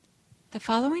The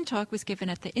following talk was given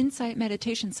at the Insight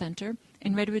Meditation Center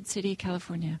in Redwood City,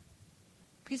 California.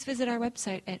 Please visit our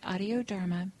website at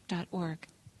audiodharma.org.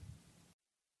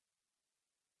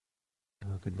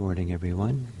 Good morning,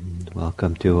 everyone, and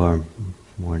welcome to our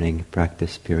morning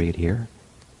practice period here.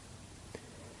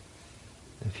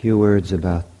 A few words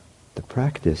about the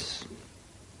practice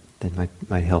that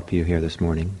might help you here this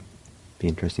morning, be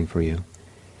interesting for you,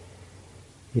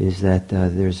 is that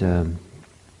there's an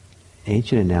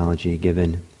ancient analogy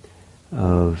given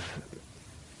of,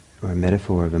 or a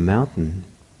metaphor of a mountain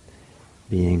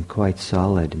being quite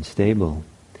solid and stable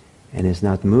and is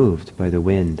not moved by the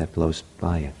wind that blows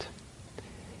by it.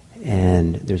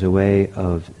 And there's a way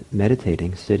of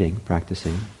meditating, sitting,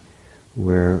 practicing,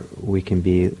 where we can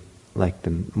be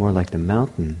more like the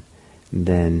mountain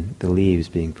than the leaves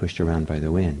being pushed around by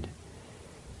the wind.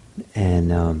 And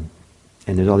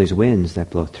there's all these winds that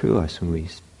blow through us when we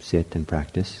sit and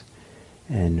practice.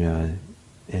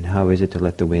 And how is it to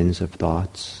let the winds of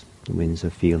thoughts, the winds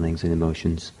of feelings and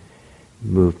emotions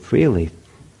move freely,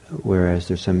 whereas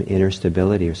there's some inner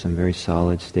stability or some very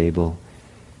solid, stable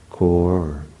core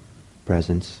or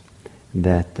presence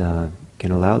that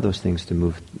can allow those things to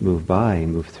move by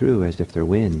and move through as if they're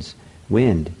wind.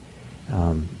 But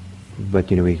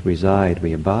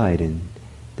we abide in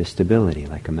the stability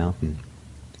like a mountain.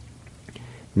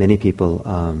 Many people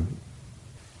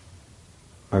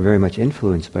are very much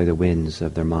influenced by the winds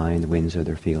of their mind, the winds of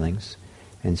their feelings,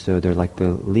 and so they're like the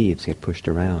leaves get pushed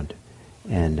around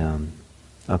and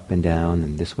up and down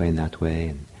and this way and that way,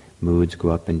 and moods go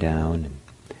up and down, and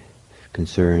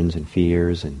concerns and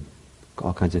fears and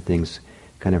all kinds of things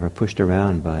kind of are pushed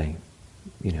around by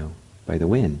the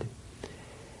wind.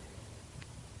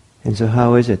 And so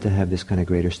how is it to have this kind of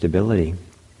greater stability?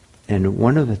 And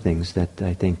one of the things that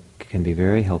I think can be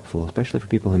very helpful, especially for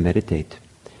people who meditate,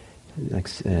 like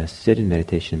sit in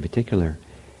meditation in particular,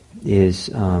 is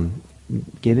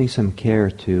giving some care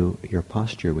to your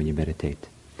posture when you meditate,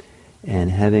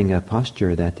 and having a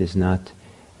posture that is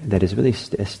really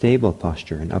a stable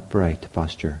posture, an upright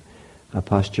posture, a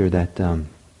posture that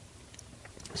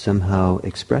somehow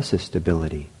expresses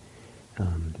stability.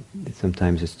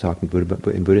 Sometimes it's talked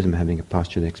in Buddhism having a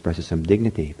posture that expresses some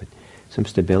dignity, but some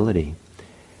stability,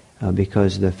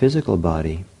 because the physical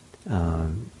body,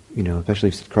 especially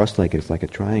if it's cross-legged, it's like a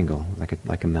triangle,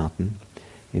 like a mountain.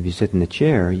 If you sit in a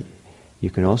chair, you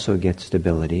can also get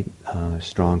stability, a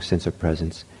strong sense of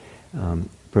presence,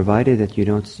 provided that you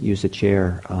don't use a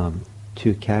chair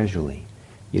too casually.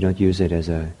 You don't use it as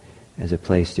a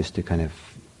place just to kind of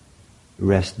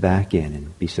rest back in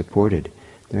and be supported.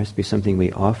 There has to be something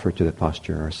we offer to the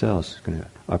posture ourselves, kind of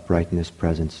uprightness,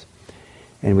 presence.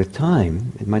 And with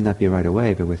time, it might not be right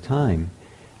away, but with time,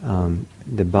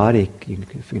 the body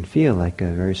can feel like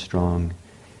a very strong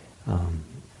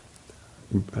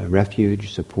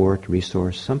refuge, support,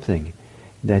 resource, something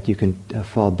that you can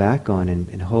fall back on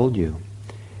and hold you,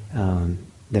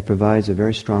 that provides a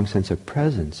very strong sense of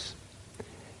presence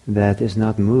that is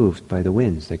not moved by the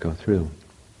winds that go through.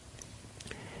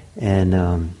 And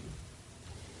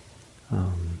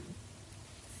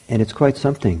it's quite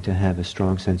something to have a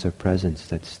strong sense of presence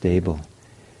that's stable,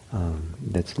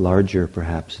 that's larger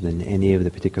perhaps than any of the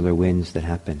particular winds that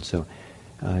happen. So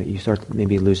you start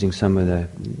maybe losing some of the,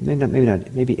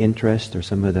 maybe interest, or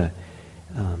some of the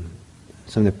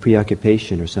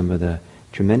preoccupation, or some of the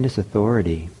tremendous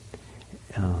authority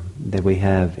that we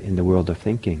have in the world of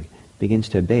thinking begins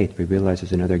to abate. We realize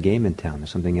there's another game in town,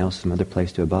 there's something else, some other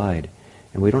place to abide,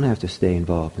 and we don't have to stay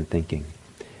involved in thinking.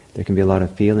 There can be a lot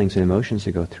of feelings and emotions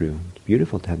to go through. It's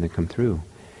beautiful to have them come through.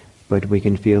 But we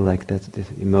can feel like that the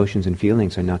emotions and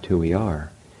feelings are not who we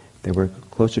are. That we're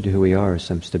closer to who we are is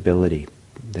some stability.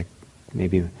 That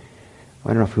maybe, I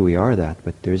don't know if who we are that,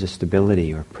 but there is a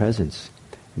stability or presence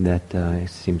that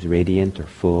seems radiant or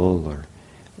full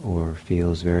or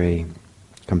feels very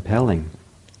compelling,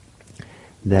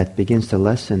 that begins to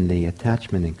lessen the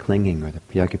attachment and clinging, or the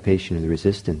preoccupation or the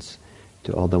resistance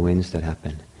to all the winds that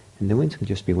happen. And the winds can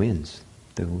just be winds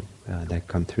that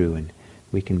come through, and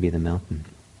we can be the mountain.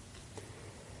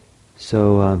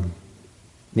 So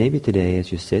maybe today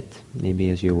as you sit,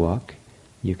 maybe as you walk,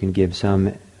 you can give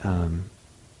some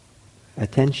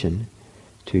attention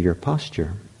to your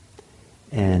posture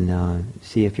and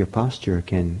see if your posture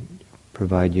can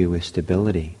provide you with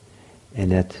stability.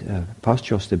 And that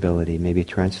postural stability maybe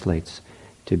translates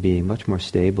to being much more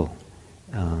stable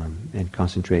and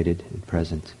concentrated and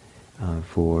present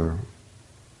for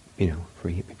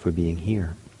being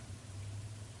here.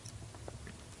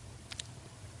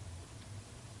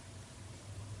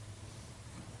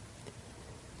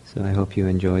 So I hope you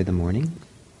enjoy the morning.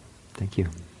 Thank you.